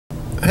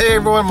Hey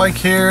everyone, Mike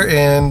here,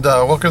 and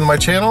welcome to my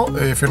channel.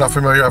 If you're not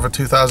familiar, I have a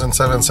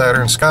 2007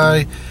 Saturn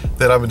Sky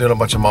that I've been doing a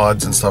bunch of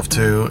mods and stuff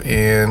to,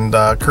 and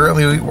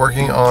currently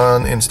working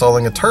on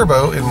installing a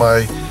turbo in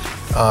my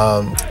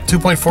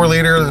 2.4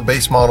 liter, the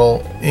base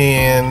model,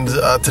 and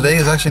today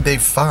is actually day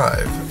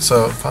 5.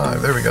 So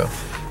 5, there we go.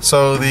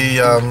 So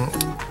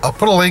I'll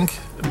put a link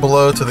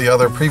below to the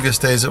other previous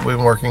days that we've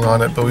been working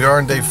on it, but we are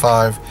on day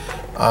 5.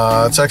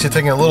 It's actually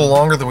taking a little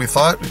longer than we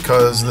thought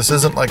because this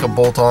isn't like a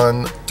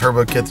bolt-on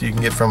turbo kit that you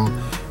can get from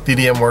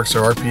DDM Works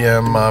or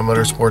RPM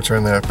Motorsports or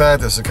anything like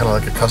that. This is kind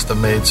of like a custom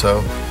made,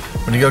 so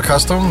when you go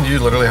custom, you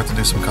literally have to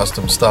do some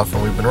custom stuff,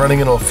 and we've been running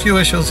into a few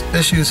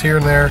issues here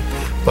and there,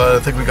 but I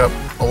think we got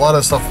a lot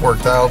of stuff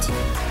worked out.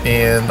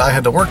 And I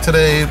had to work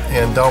today,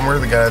 and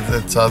Delmer, the guy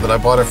that I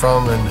bought it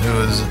from and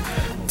who is,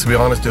 to be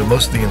honest, doing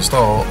most of the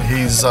install,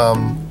 he's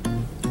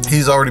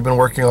already been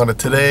working on it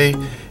today.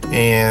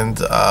 And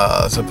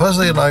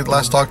supposedly, when I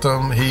last talked to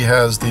him, he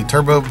has the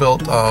turbo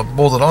built,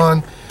 bolted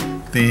on,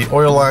 the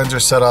oil lines are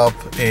set up,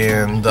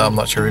 and I'm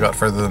not sure we got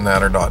further than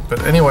that or not.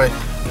 But anyway,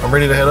 I'm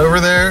ready to head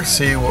over there,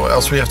 see what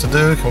else we have to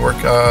do. Can work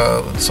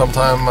some of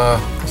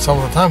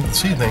the time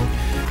this evening,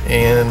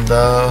 and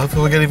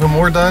hopefully we'll get even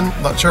more done.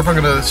 Not sure if I'm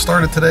going to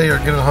start it today or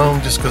get it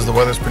home, just because the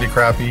weather's pretty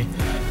crappy,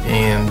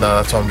 and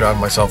so I'm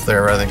driving myself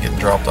there rather than getting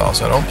dropped off.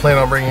 So I don't plan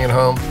on bringing it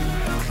home.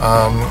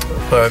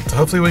 But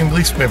hopefully we can at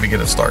least maybe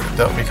get it started.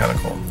 That would be kind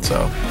of cool.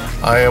 So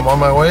I am on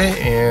my way,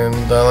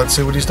 and let's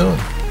see what he's doing.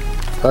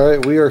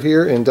 Alright, we are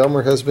here, and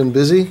Delmer has been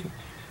busy.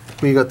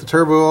 We got the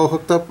turbo all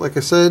hooked up, like I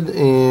said,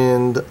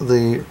 and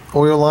the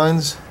oil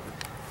lines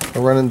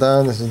are running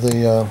down. This is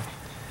the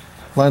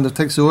line that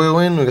takes the oil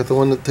in. We got the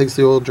one that takes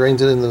the oil,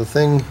 drains it into the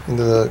thing,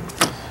 into the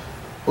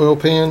oil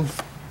pan.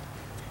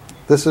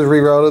 This is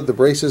rerouted. The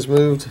braces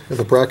moved,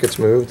 the brackets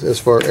moved,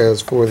 as far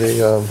as for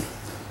the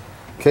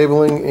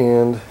cabling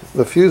and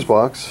the fuse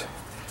box.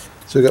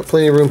 So we got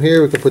plenty of room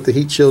here. We can put the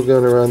heat shield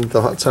going around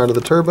the hot side of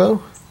the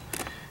turbo,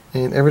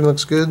 and everything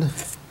looks good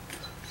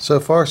so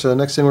far. So the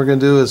next thing we're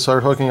going to do is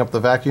start hooking up the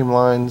vacuum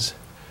lines,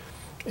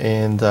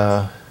 and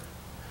I'm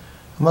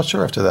not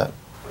sure after that.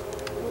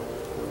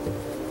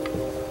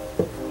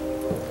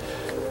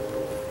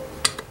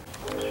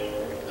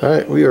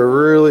 Alright, we are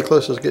really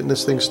close to getting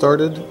this thing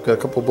started. Got a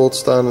couple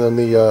bolts down on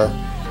the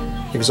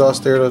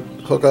exhaust there to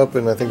hook up,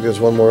 and I think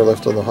there's one more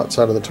left on the hot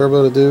side of the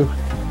turbo to do.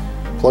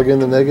 Plug in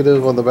the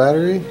negative on the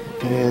battery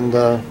and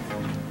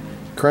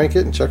crank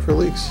it and check for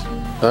leaks.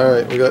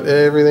 Alright, we got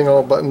everything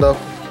all buttoned up,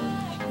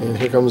 and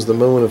here comes the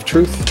moment of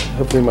truth.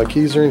 Hopefully my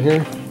keys are in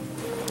here,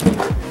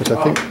 which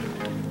I think...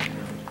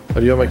 Oh,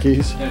 do you have my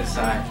keys?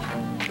 Inside.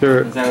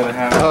 They're... Inside of the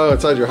house. Oh,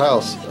 inside your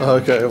house. Oh,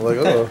 okay, I'm like,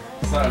 oh.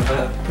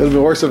 It'd be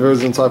worse if it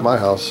was inside my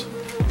house.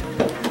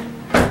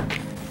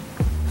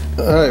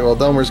 Alright, well,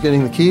 Delmer's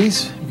getting the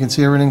keys. You can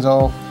see everything's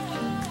all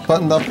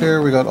buttoned up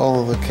here. We got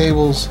all of the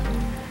cables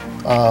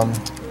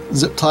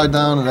zip tied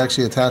down and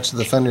actually attached to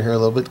the fender here a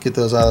little bit. Get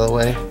those out of the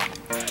way.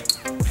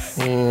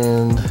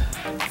 And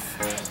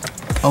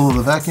all of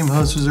the vacuum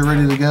hoses are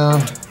ready to go.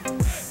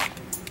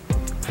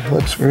 It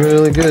looks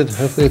really good.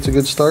 Hopefully it's a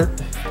good start.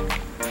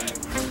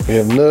 We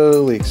have no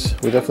leaks.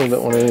 We definitely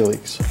don't want any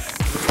leaks.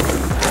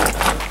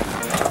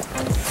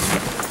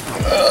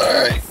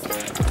 Alright,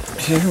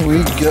 here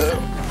we go.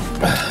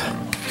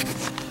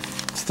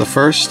 It's the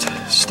first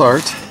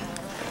start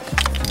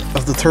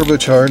of the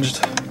turbocharged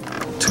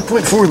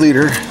 2.4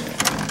 liter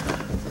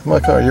of my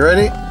car. You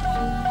ready?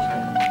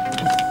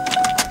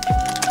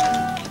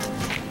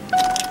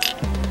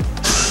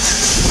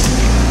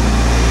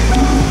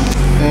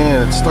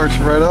 And it starts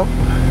right up.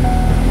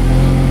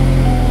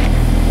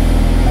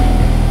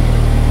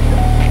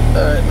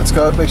 Alright, let's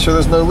go make sure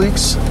there's no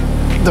leaks.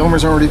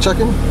 Delmer's already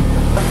checking.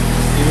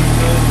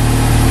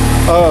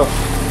 Oh,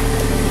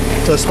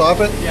 to stop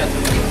it? Yeah.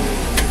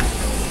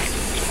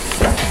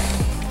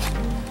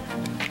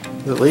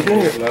 Is it leaking?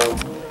 No.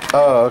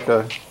 Oh,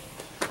 okay.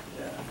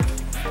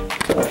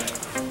 Yeah.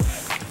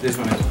 This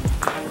one is.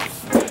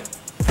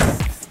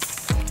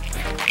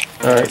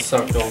 Alright.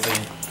 Sucked all the.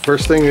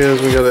 First thing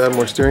is we gotta add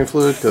more steering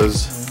fluid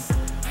because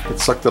it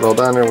sucked it all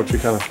down there, which we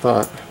kind of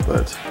thought,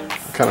 but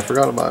I kind of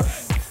forgot about it.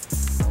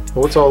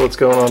 Well, what's all that's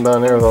going on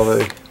down there with all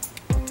the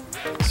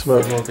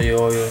smoke? All the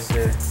oils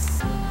there.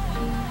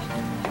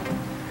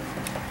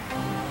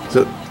 Is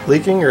it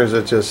leaking or is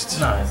it just...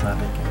 No, it's not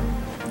leaking.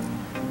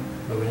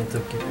 But we need to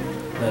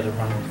let it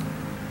run.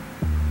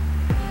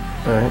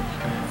 Alright.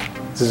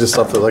 This is just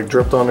stuff that like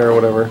dripped on there or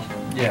whatever?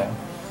 Yeah.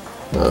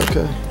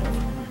 Okay.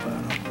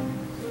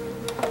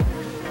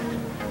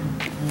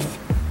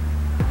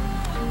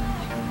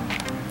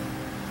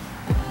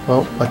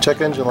 Well, my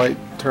check engine light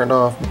turned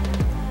off.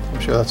 I'm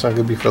sure that's not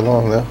going to be for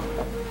long though.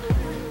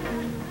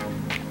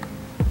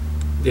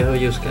 Do you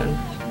have your scanner?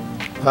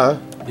 Huh?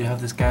 Do you have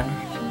the scanner?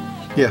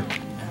 Yeah.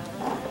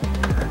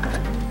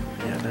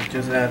 Yeah, let's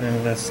just add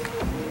in this.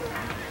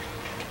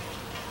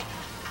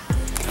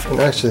 And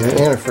actually the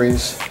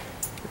antifreeze,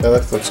 yeah,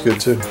 that looks good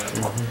too.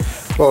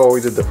 Well, we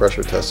did the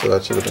pressure test, so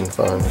that should have been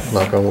fine,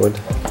 knock on wood.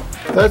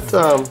 That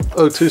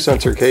O2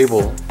 sensor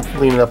cable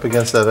leaning up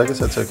against that. I guess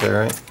that's okay,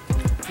 right?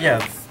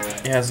 Yeah,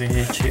 it has a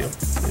heat shield.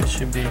 It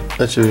should be.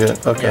 That should be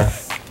it. Okay. Yeah.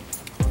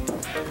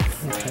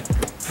 Okay.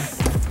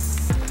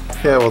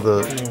 Yeah, well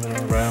the. Move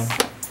it around.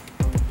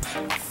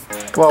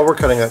 Well, we're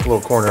cutting that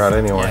little corner out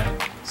anyway, Yeah.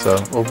 so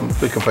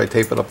we can probably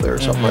tape it up there or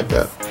something like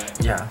that.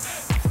 Yeah.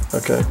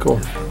 Okay, cool.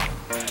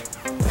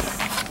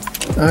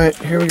 All right,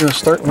 here we go.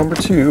 Start number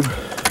 2.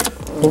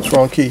 Oops,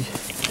 wrong key.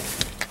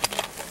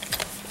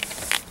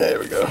 There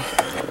we go.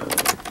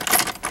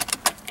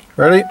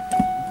 Ready?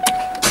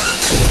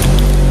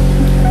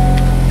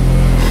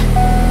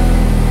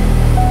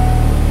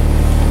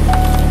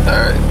 All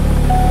right.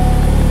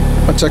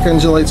 My check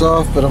engine light's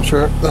off, but I'm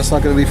sure that's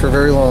not going to be for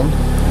very long.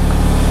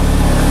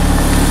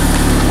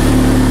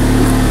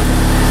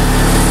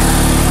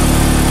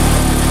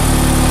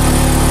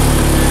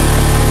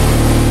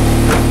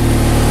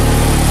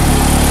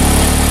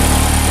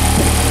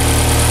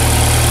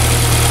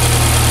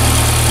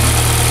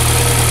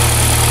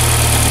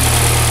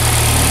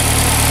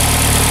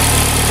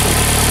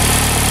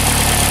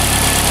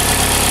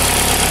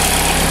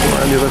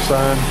 On the other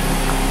side,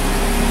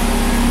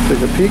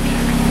 take a peek.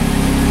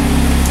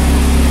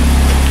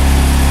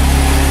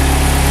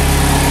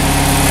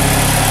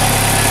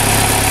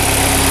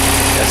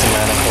 That's a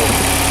manifold.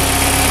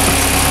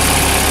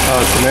 Oh,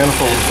 it's the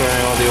manifold. It's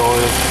wearing all the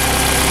oils.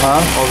 Huh?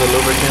 All the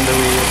lubricant that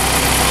we use.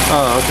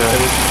 Oh, okay.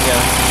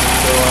 Yeah.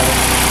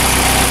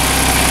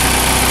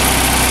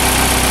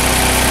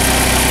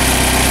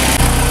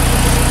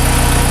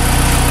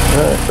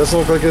 Alright, doesn't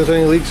look like there's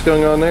any leaks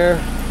going on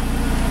there.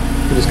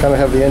 We just kind of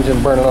have the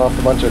engine burning off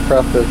a bunch of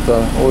crap that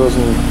oils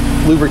and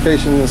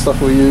lubrication and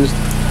stuff we used.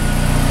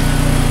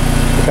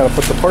 We kind of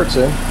put the parts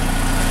in,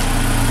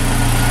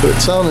 but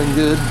it's sounding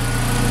good.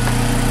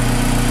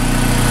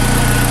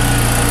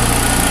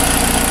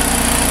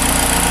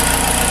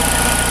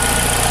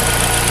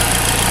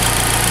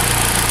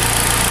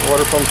 The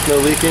water pump's no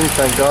leaking,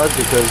 thank God,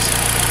 because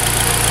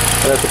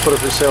I'd have to put a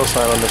for sale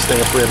sign on this thing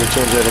if we had to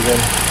change that again.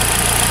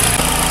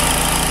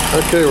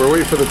 Okay, we're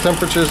waiting for the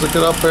temperatures to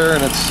get up there,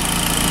 and it's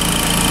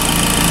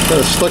kind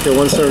of stuck at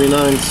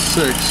 179.6,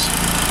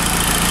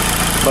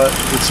 but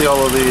you can see all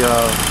of the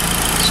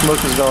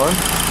smoke is gone,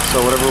 so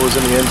whatever was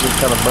in the engine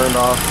kind of burned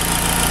off,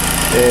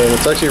 and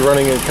it's actually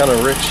running in kind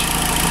of rich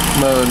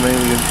mode,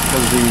 mainly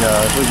because the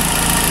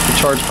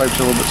charge pipes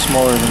are a little bit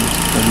smaller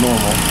than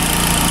normal.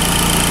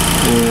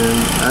 And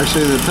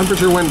actually the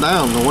temperature went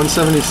down to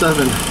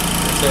 177.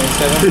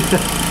 177?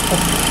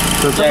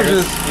 The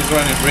temperature is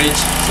running rich,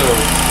 so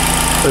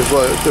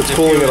it's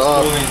cooling it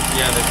off.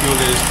 Yeah, the fuel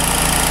is.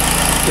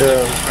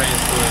 Yeah.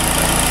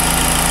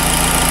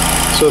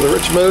 So the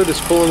rich mode is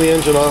cooling the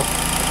engine off.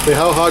 I mean,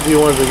 how hot do you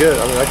want it to get?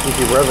 I mean, I can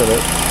keep revving it.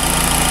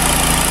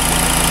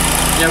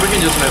 Yeah, we can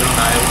just let it on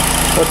idle.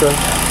 Okay.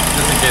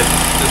 Yeah,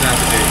 doesn't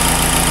have to be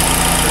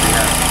pretty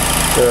hot.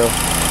 Yeah.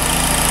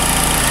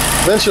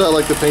 Eventually I'd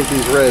like to paint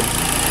these red.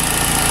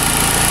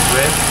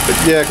 Red? But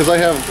yeah, because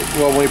I have,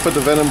 well, when we put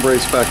the Venom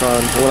brace back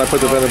on, when I put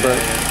the Venom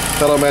brace,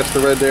 that'll match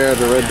the red there,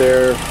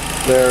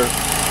 there.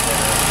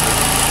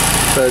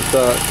 But,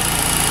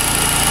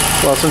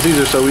 well, since these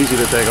are so easy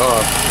to take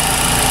off.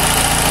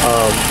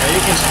 Yeah,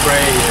 you can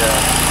spray,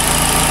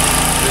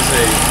 there's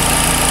a,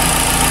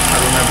 I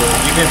remember,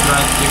 you can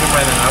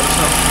buy the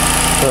Naruto.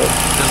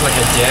 There's like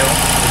a gel,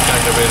 it's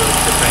gonna get rid of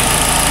the paint.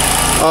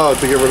 Oh,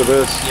 to get rid of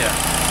this? Yeah.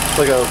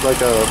 Like a,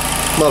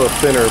 not a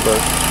thinner, but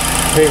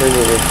paint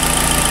remover.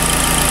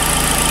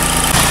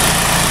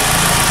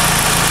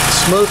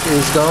 Smoke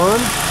is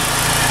gone.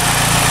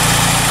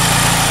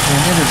 And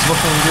it is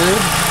looking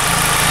good.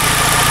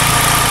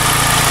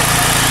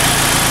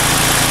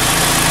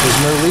 There's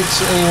no leaks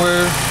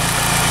anywhere.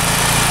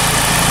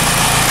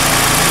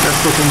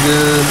 That's looking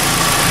good.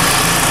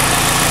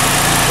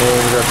 And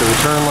we got the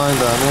return line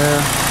down there.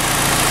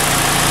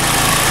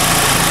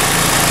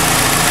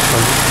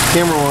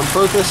 Camera won't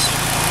focus.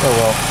 Oh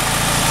well.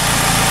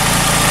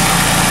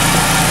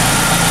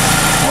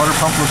 Water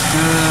pump looks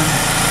good.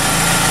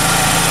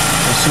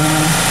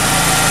 Assuming.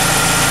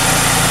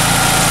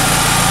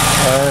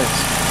 Alright.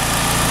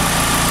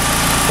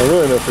 I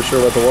really know for sure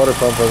about the water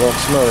pump. I won't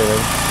smell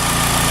anything.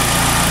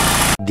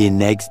 The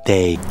next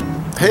day.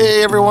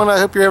 Hey everyone, I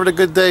hope you're having a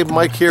good day.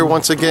 Mike here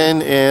once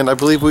again, and I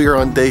believe we are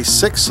on day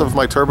 6 of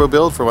my turbo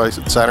build for my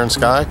Saturn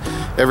Sky.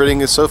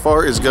 Everything so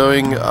far is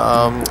going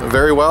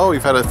very well.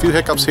 We've had a few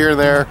hiccups here and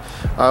there,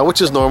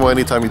 which is normal.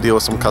 Anytime you deal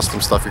with some custom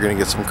stuff, you're going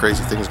to get some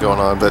crazy things going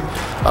on, but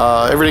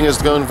everything is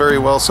going very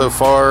well so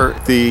far.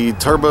 The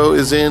turbo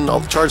is in, all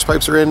the charge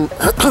pipes are in,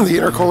 the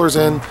intercooler's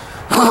in.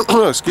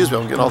 Excuse me,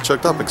 I'm getting all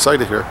choked up,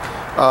 excited here.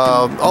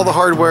 All the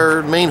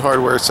hardware, main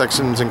hardware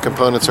sections and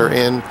components are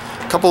in.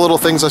 A couple little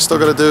things I still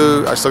got to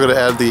do. I still got to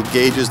add the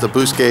gauges, the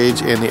boost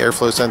gauge, and the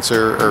airflow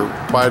sensor, or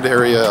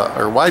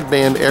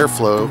wideband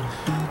airflow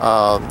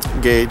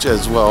gauge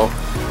as well.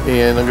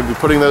 And I'm going to be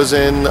putting those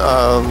in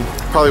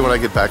probably when I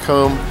get back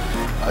home.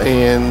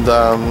 And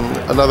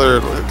another,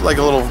 like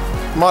a little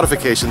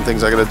modification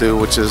things I got to do,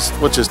 which is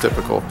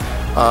typical.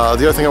 The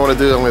other thing I want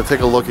to do, I'm going to take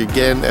a look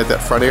again at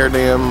that front air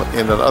dam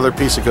and that other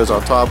piece that goes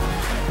on top.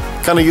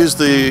 kind of used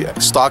the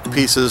stock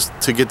pieces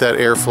to get that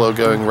airflow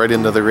going right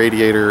into the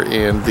radiator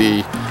and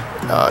the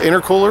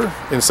intercooler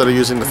instead of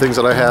using the things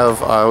that I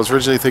have. I was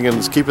originally thinking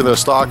of keeping those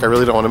stock. I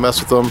really don't want to mess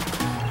with them,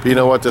 but you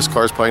know what, this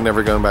car's probably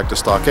never going back to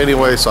stock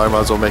anyway, so I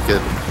might as well make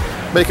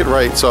it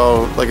right.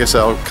 So like I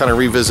said, I'll kind of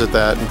revisit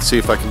that and see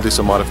if I can do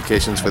some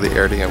modifications for the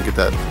air dam, get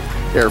that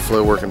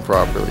airflow working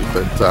properly.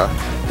 But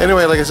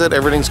anyway, like I said,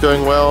 everything's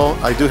going well.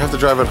 I do have to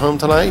drive it home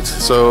tonight,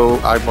 so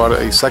I bought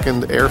a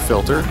second air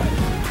filter,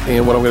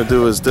 and what I'm going to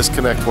do is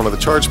disconnect one of the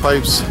charge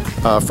pipes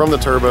from the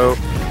turbo,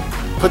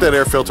 put that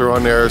air filter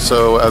on there,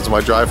 so as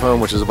my drive home,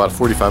 which is about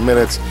 45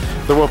 minutes,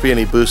 there won't be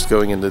any boost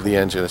going into the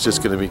engine. It's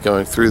just going to be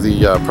going through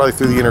the probably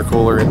through the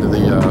intercooler into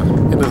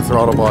the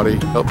throttle body.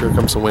 Oh, here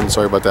comes some wind,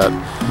 sorry about that.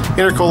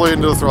 Intercooler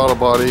into the throttle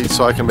body,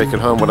 so I can make it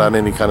home without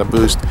any kind of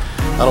boost.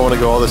 I don't want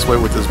to go all this way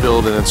with this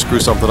build and then screw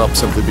something up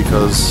simply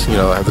because, you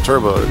know, I have the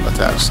turbo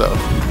attached. So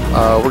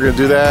we're going to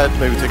do that,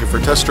 maybe take it for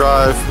a test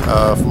drive.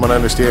 From what I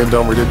understand,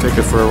 Domer did take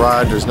it for a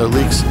ride. There's no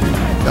leaks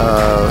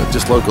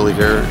just locally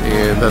here,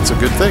 and that's a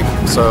good thing.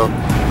 So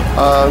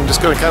I'm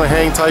just going to kind of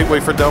hang tight,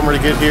 wait for Domer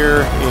to get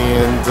here,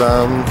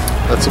 and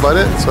that's about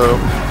it. So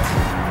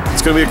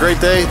it's going to be a great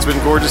day. It's been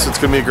gorgeous. It's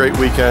going to be a great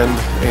weekend,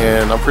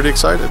 and I'm pretty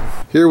excited.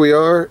 Here we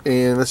are,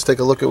 and let's take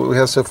a look at what we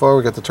have so far.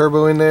 We got the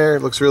turbo in there.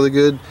 It looks really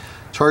good.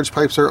 Charge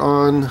pipes are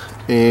on,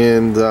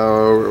 and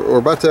we're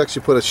about to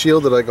actually put a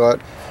shield that I got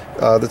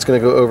that's going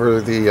to go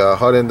over the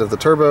hot end of the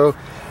turbo.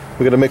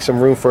 We're going to make some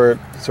room for it,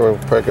 so we're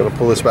probably going to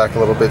pull this back a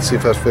little bit, see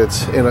if that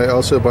fits. And I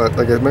also bought,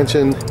 like I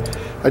mentioned,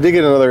 I did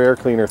get another air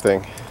cleaner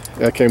thing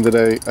that came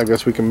today. I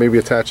guess we can maybe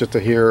attach it to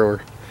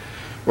here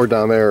or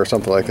down there or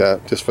something like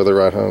that, just for the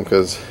ride home,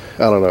 because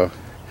I don't know.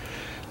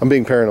 I'm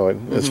being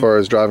paranoid as far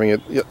as driving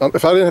it.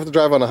 If I didn't have to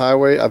drive on the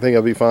highway, I think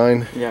I'd be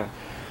fine. Yeah.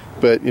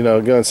 But you know,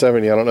 going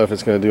 70, I don't know if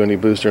it's going to do any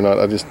boost or not.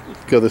 I just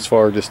go this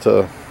far just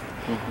to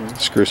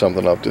screw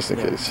something up, just in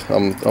case.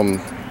 I'm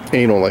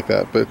anal like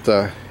that. But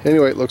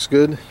anyway, it looks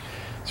good.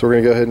 So we're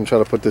going to go ahead and try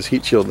to put this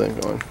heat shield thing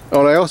going.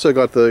 Oh, and I also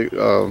got the,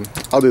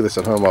 I'll do this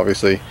at home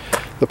obviously,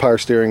 the power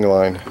steering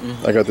line.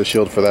 I got the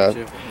shield for that.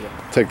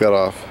 Take that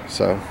off.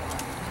 So,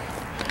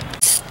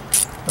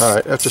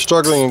 alright, after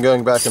struggling and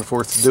going back and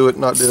forth to do it,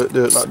 not do it,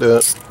 do it, not do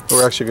it,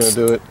 we're actually going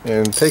to do it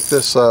and take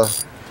this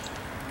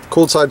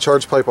cold side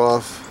charge pipe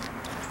off.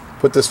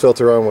 Put this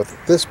filter on with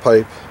this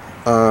pipe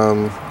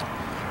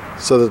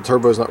so the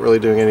turbo is not really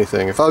doing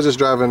anything. If I was just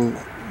driving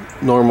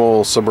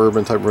normal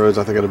suburban type roads,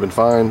 I think it'd have been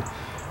fine,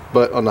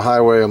 but on the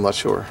highway I'm not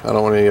sure. I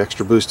don't want any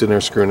extra boost in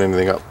there screwing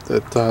anything up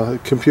that the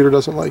computer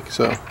doesn't like.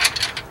 So I'm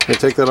gonna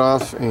take that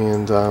off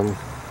and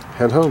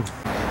head home.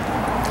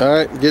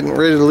 Alright, getting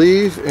ready to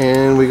leave,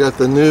 and we got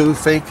the new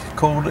fake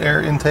cold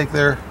air intake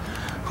there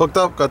hooked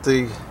up. Got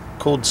the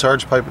cold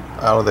charge pipe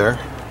out of there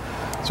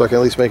so I can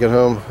at least make it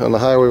home on the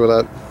highway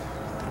without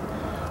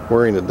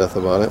worrying to death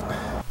about it.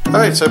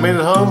 Alright, so I made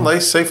it home,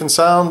 nice, safe and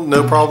sound,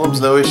 no problems,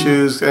 no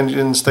issues,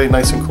 engine stayed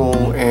nice and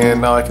cool, and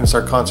now I can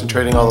start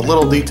concentrating on the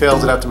little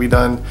details that have to be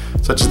done,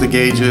 such as the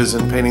gauges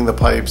and painting the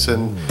pipes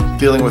and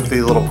dealing with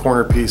the little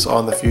corner piece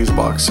on the fuse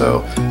box.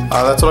 So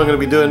that's what I'm going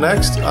to be doing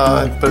next,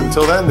 but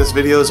until then, this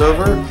video is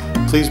over.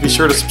 Please be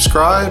sure to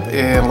subscribe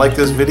and like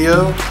this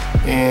video,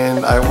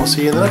 and I will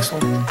see you in the next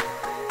one.